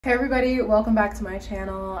Hey everybody, welcome back to my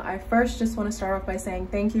channel. I first just want to start off by saying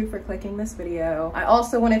thank you for clicking this video. I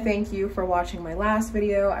also want to thank you for watching my last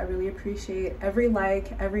video. I really appreciate every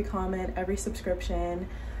like, every comment, every subscription.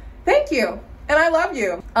 Thank you, and I love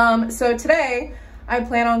you. So today I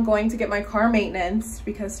plan on going to get my car maintenance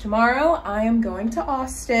because tomorrow I am going to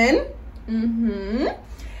Austin.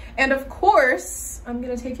 And of course, I'm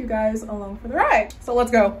gonna take you guys along for the ride. So let's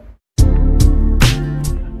go.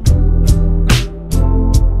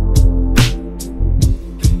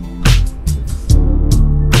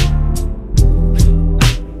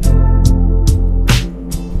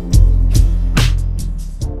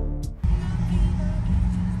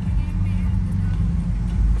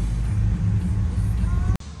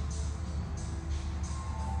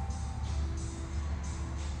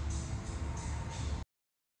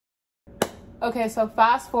 Okay, so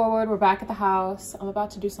fast forward, we're back at the house. I'm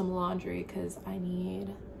about to do some laundry because I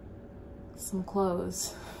need some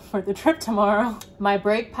clothes for the trip tomorrow. My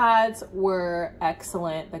brake pads were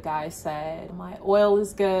excellent, the guy said. My oil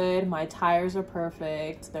is good, my tires are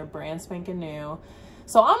perfect, they're brand spanking new.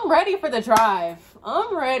 So I'm ready for the drive,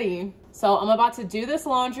 I'm ready. So I'm about to do this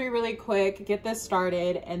laundry really quick, get this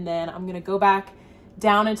started, and then I'm gonna go back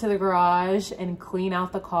down into the garage and clean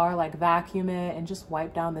out the car, like vacuum it and just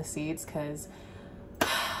wipe down the seats, because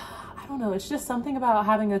I don't know, it's just something about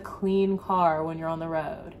having a clean car when you're on the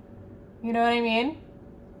road. You know what I mean?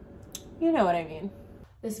 You know what I mean.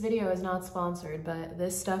 This video is not sponsored, but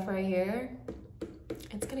this stuff right here,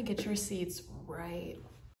 it's gonna get your seats right.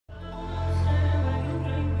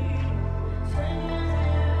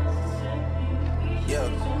 Yeah.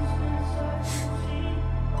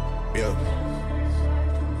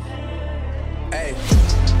 Hey,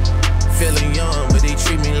 feeling young, but they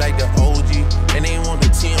treat me like the OG. And they want the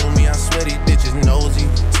T on me, I swear these bitches nosy.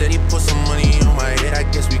 Said he put some money on my head, I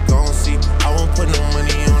guess we gon' see. I won't put no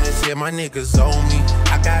money on his head, my niggas owe me.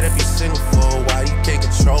 I gotta be single for a while, you can't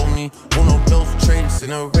control me. Who no those traits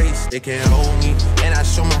in a race, they can't hold me. And I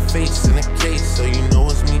show my face in the case, so you know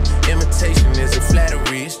it's me. Imitation isn't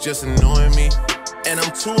flattery, it's just annoying me. And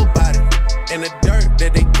I'm too about it. And the dirt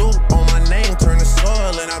that they threw on my name turned to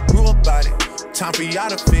soil, and I grew about it. Time for y'all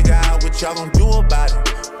to figure out what y'all gon' do about it.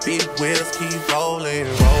 Big wheels keep rolling,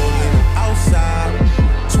 rolling. Outside,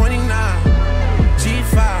 29,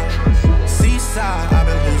 G5, seaside. I've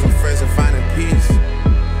been losing friends and finding peace.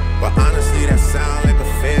 But honestly, that sound like a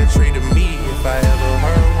fair trade to me. If I ever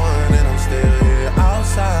heard one, and I'm still here.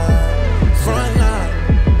 Outside, front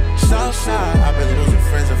line, south side. I've been losing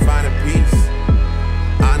friends and finding peace.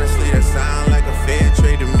 Honestly, that sound like a fair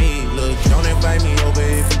trade to me. Look, don't invite me over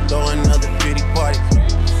if you throw another pretty party.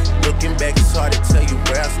 Looking back, it's hard to tell you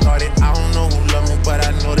where I started. I don't know who loved me, but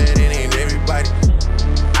I know that it ain't everybody.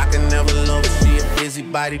 I can never love her, she a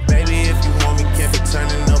busybody. Baby, if you want me, can't be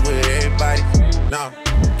turning up with everybody. No,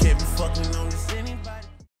 can't be fucking on this anybody.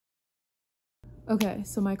 Okay,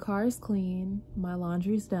 so my car is clean, my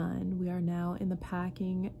laundry's done. We are now in the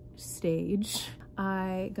packing stage.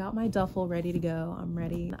 I got my duffel ready to go. I'm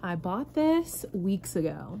ready. I bought this weeks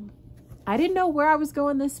ago. I didn't know where I was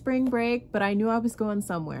going this spring break, but I knew I was going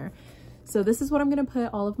somewhere. So this is what I'm gonna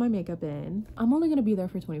put all of my makeup in. I'm only gonna be there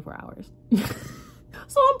for 24 hours.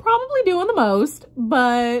 So I'm probably doing the most,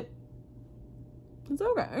 but it's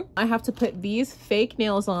okay. I have to put these fake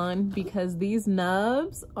nails on because these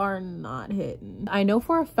nubs are not hitting. I know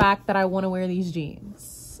for a fact that I wanna wear these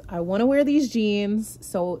jeans. I want to wear these jeans,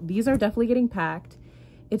 so these are definitely getting packed.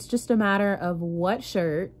 It's just a matter of what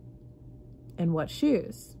shirt and what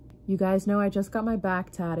shoes. You guys know I just got my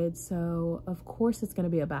back tatted, so of course it's going to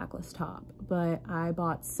be a backless top, but I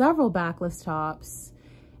bought several backless tops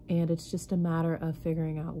and it's just a matter of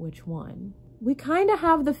figuring out which one. We kind of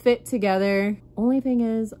have the fit together. Only thing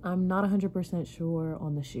is, I'm not 100% sure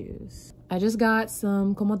on the shoes. I just got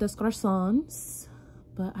some Como des Croissants,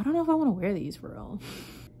 but I don't know if I want to wear these for real.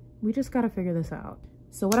 We just got to figure this out.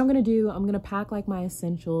 So what I'm going to do, I'm going to pack like my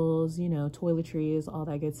essentials, you know, toiletries, all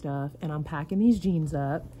that good stuff. And I'm packing these jeans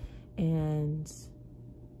up and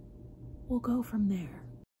we'll go from there.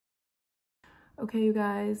 Okay, you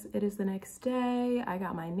guys, it is the next day. I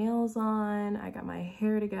got my nails on. I got my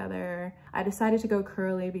hair together. I decided to go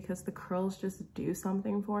curly because the curls just do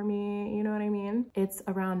something for me. You know what I mean? It's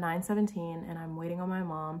around 9:17 and I'm waiting on my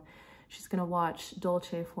mom. She's gonna watch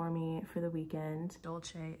Dolce for me for the weekend.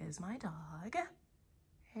 Dolce is my dog.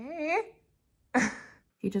 Hey.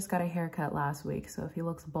 He just got a haircut last week, so if he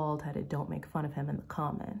looks bald-headed, don't make fun of him in the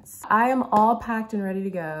comments. I am all packed and ready to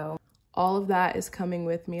go. All of that is coming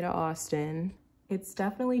with me to Austin. It's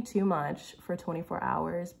definitely too much for 24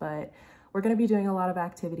 hours, but We're gonna be doing a lot of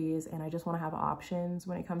activities and I just wanna have options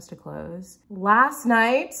when it comes to clothes. Last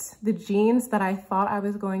night, the jeans that I thought I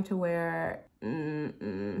was going to wear,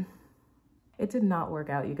 it did not work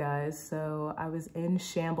out, you guys. So I was in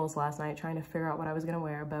shambles last night trying to figure out what I was gonna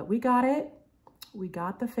wear, but we got it. We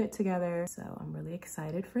got the fit together. So I'm really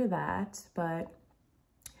excited for that, but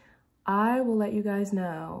I will let you guys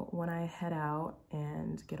know when I head out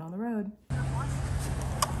and get on the road.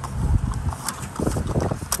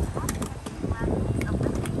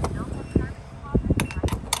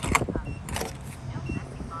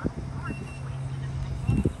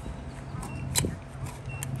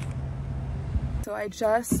 So I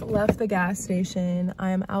just left the gas station. I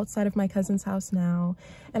am outside of my cousin's house now,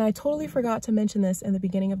 and I totally forgot to mention this in the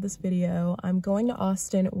beginning of this video. I'm going to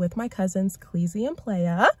Austin with my cousins Hiiii and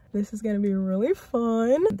Playa. This is gonna be really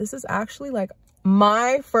fun. This is actually like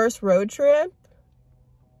my first road trip,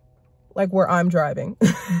 like where I'm driving.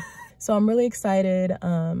 So I'm really excited.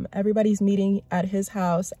 Everybody's meeting at his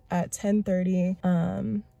house at 10:30.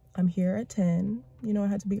 I'm here at 10. You know, I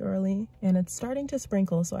had to be early and it's starting to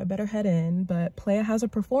sprinkle, so I better head in. But Playa has a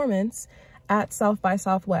performance at South by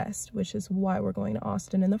Southwest, which is why we're going to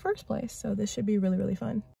Austin in the first place. So this should be really, really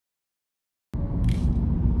fun.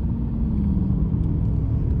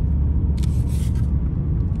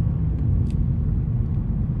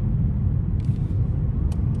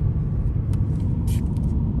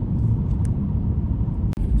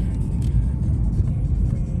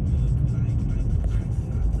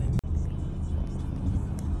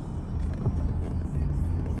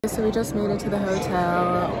 So we just made it to the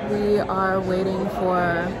hotel. We are waiting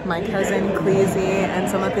for my cousin Hiiii and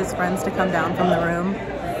some of his friends to come down from the room.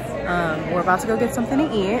 We're about to go get something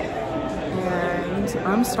to eat and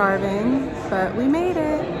I'm starving, but we made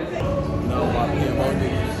it.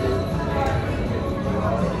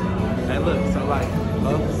 Hey look, so like,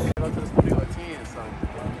 go to the studio at 10, so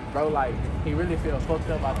bro, like, he really feels fucked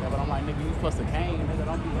up out there, but I'm like, nigga, you supposed to cane, nigga,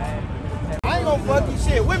 don't be mad. I ain't gonna fuck you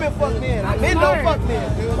shit. Women fuck men. Men don't fuck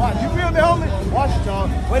men, dude. Watch. You feel me, homie? Watch it, y'all.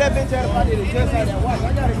 Where that bitch at if I did it just like that? Watch.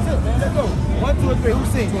 I got it too, man. Let's go. 1, 2, or 3. Who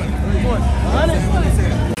sings?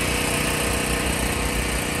 100.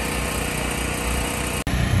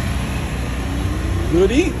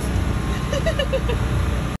 Good eat.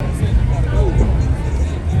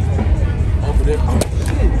 Over there.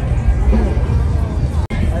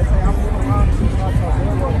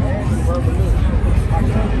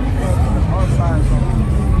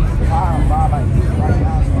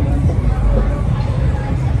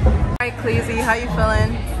 Alright, Hiiii, how you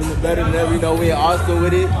feeling? Feeling better than ever. You know, we in Austin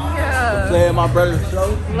with it. Yeah. Playing my brother's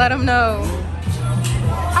show. Let them know.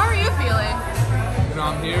 How are you feeling? You know,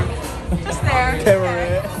 I'm here. Just there.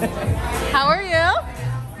 Camera. How are you?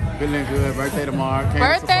 Feeling good. Birthday tomorrow. Came to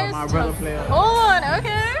Birthday? support my brother player. Hold on,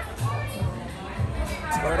 okay.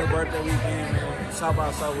 Birthday weekend, man. South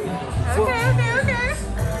by Southwest. Okay. Good,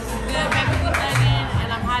 baby, we thuggin'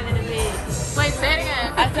 and I'm high than a bitch. Wait, say it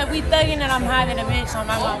again. I said we thuggin' and I'm high than a bitch on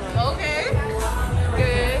my mama. Okay.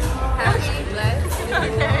 Good. Happy. Blessed.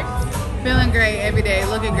 Okay. Feeling great every day,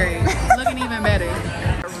 looking great, looking even better.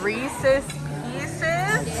 Reese's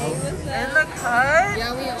Pieces in the cut.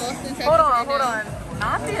 Yeah, we in Austin, Texas. Hold right on. now.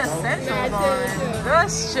 Not the essentials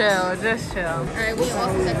on. Just chill. All right, we in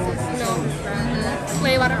Austin, Texas. You know,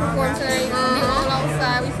 Play about to perform tonight. We all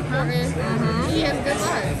outside. We supporting. He has good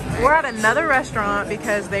vibes. We're at another restaurant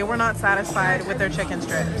because they were not satisfied with their chicken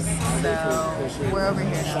strips. So we're over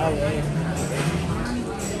here now.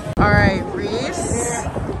 All right, Reese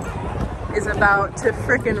is about to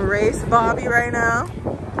freaking race Bobby right now.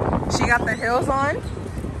 She got the heels on.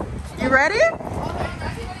 You ready?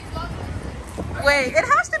 Wait, it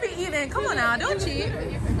has to be even. Come on now, don't cheat.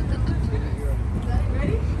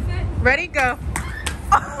 Ready, go.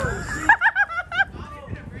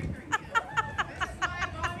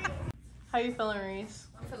 How you feeling, Reese?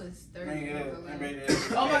 I'm feeling sturdy.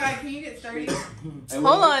 Oh my god, can you get sturdy? Hold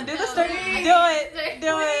on, do the sturdy. Do it.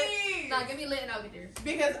 Do it. Nah, give me lit and I'll get there.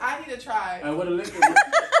 Because I need to try. And what a liquor.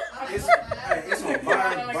 It's on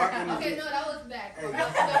fire. Okay, no, that was bad.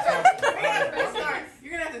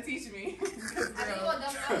 You're gonna have to teach me.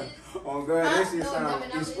 Oh, girl, that shit sound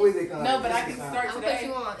exquisite. No, but I can start I'll put today.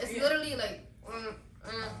 you on. It's literally like. Okay,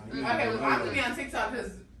 well, I'm gonna be on TikTok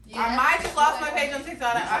because I might just lost my page on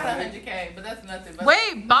TikTok. I had 100K, but that's nothing. But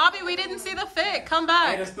Wait, Bobby, we didn't see the fit. Come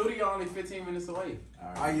Hey, back. the studio only 15 minutes away.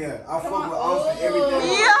 Oh, yeah. I fuck with Austin every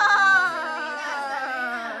day. Yeah.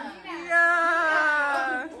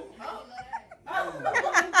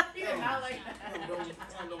 he did not like that.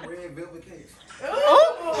 Them red velvet cakes.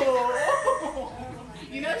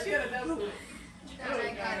 You know she had a double. We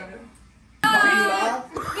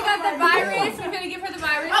got got the virus. We're gonna give her the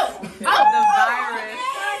virus. Oh, The virus.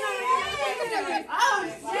 Oh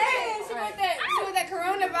shit! She want that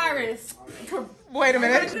coronavirus. Wait a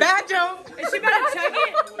minute. Bad joke. Is she better chug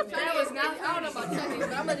it? That was not. I don't know about chugging,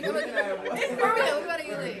 but I'm gonna do it. It's for real. We gotta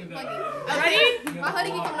get it. Fuck it. Ready? My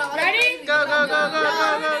hoodie keep coming out. Ready? Go, go, go, go,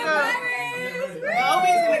 go, go, go.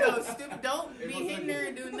 Always gonna go stupid. Don't be hitting her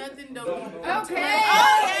and do nothing. Don't be. Okay.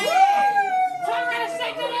 Oh,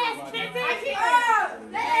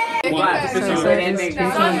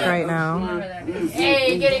 Right now.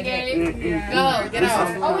 Hey, get it, get it. Go, get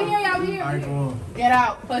out. Oh, we here, y'all. We here. Get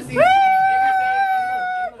out, pussy. Oh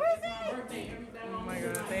my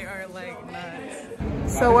god, they are like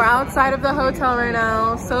nuts. So we're outside of the hotel right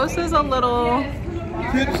now. Sosa's a little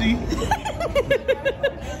Tipsy.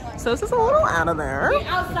 Sosa's a little out of there.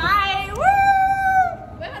 Outside. Woo!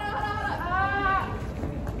 Wait, hold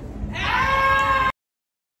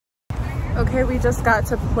on. Okay, we just got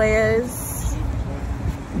to Playa's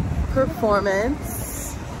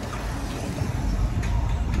performance.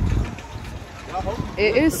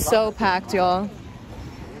 It is so packed, y'all.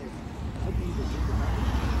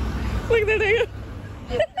 Look at that thing.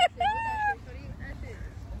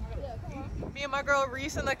 Me and my girl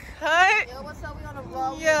Reese in the cut. Yo, what's up? We on the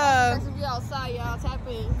vlog. Yeah. We outside, y'all. Tap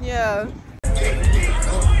in. Yeah.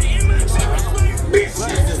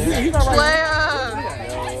 Playa.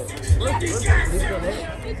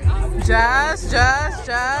 Jazz.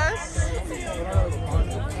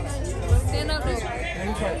 Stand up, though.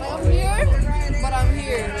 I'm here, but I'm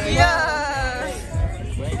here. Yeah.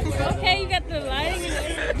 Okay, you got the lighting and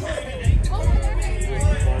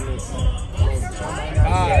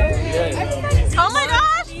Oh my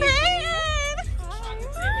gosh, Peyton!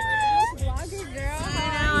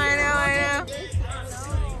 I know.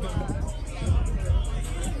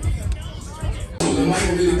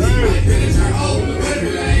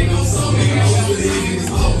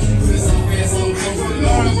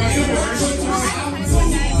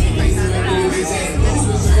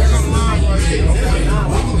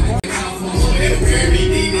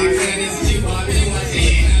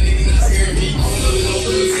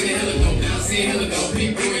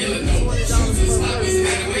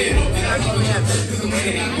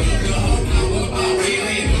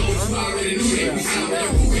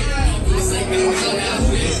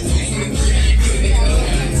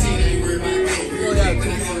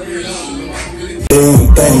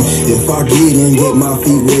 Damn thing. If I get in, get my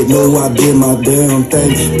feet wet, know I did my damn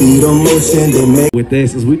thing. Be the motion that make. With that,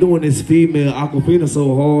 since we doing this female Aquafina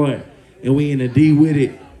so hard and we in the D with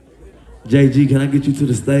it, JG, can I get you to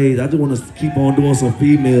the stage? I just want to keep on doing some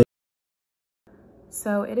female.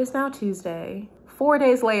 So it is now Tuesday, 4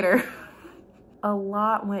 days later. A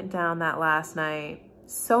lot went down that last night.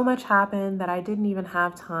 So much happened that I didn't even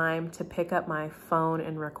have time to pick up my phone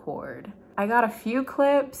and record. I got a few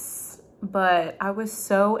clips, but I was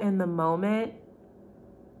so in the moment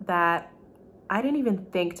that I didn't even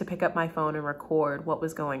think to pick up my phone and record what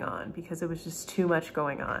was going on because it was just too much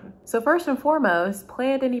going on. So first and foremost,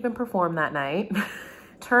 Playa didn't even perform that night.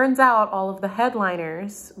 Turns out all of the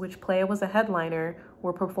headliners, which Playa was a headliner,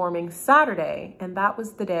 were performing Saturday, and that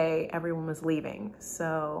was the day everyone was leaving.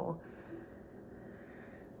 So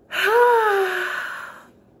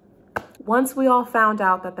once we all found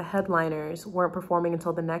out that the headliners weren't performing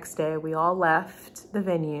until the next day, we all left the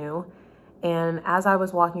venue. And as I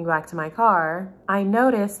was walking back to my car, I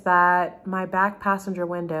noticed that my back passenger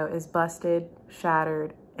window is busted,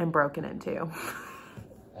 shattered, and broken into.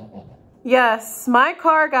 Yes, my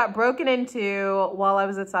car got broken into while I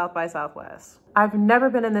was at South by Southwest. I've never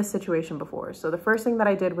been in this situation before, so the first thing that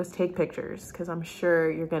I did was take pictures, because I'm sure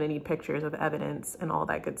you're gonna need pictures of evidence and all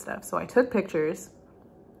that good stuff. So I took pictures,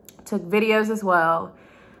 took videos as well,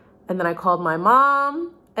 and then I called my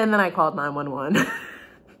mom, and then I called 911.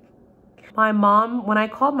 My mom, when I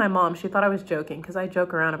called my mom, she thought I was joking because I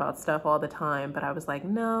joke around about stuff all the time, but I was like,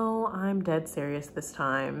 no, I'm dead serious this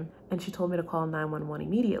time. And she told me to call 911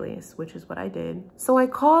 immediately, which is what I did. So I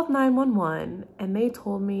called 911 and they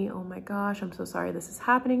told me, oh my gosh, I'm so sorry this is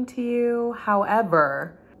happening to you.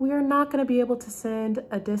 However, we are not gonna be able to send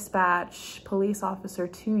a dispatch police officer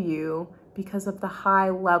to you because of the high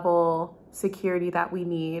level security that we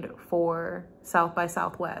need for South by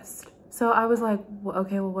Southwest. So I was like, well,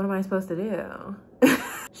 okay, well, what am I supposed to do?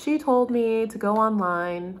 She told me to go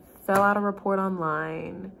online, fill out a report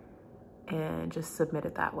online, and just submit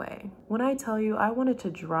it that way. When I tell you I wanted to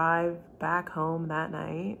drive back home that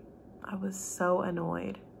night, I was so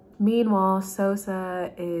annoyed. Meanwhile,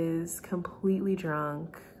 Sosa is completely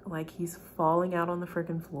drunk, like he's falling out on the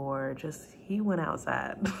freaking floor. Just, he went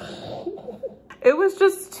outside. It was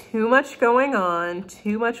just too much going on.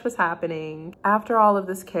 Too much was happening. After all of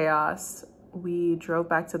this chaos, we drove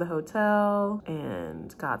back to the hotel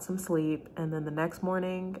and got some sleep. And then the next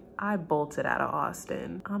morning, I bolted out of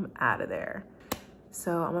Austin. I'm out of there.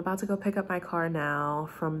 So I'm about to go pick up my car now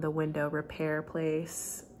from the window repair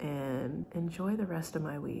place and enjoy the rest of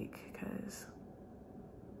my week because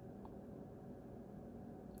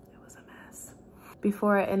it was a mess.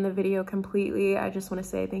 Before I end the video completely, I just want to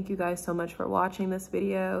say thank you guys so much for watching this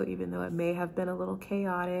video, even though it may have been a little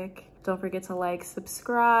chaotic. Don't forget to like,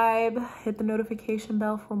 subscribe, hit the notification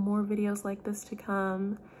bell for more videos like this to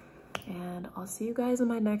come. And I'll see you guys in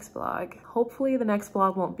my next vlog. Hopefully the next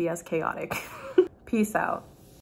vlog won't be as chaotic. Peace out.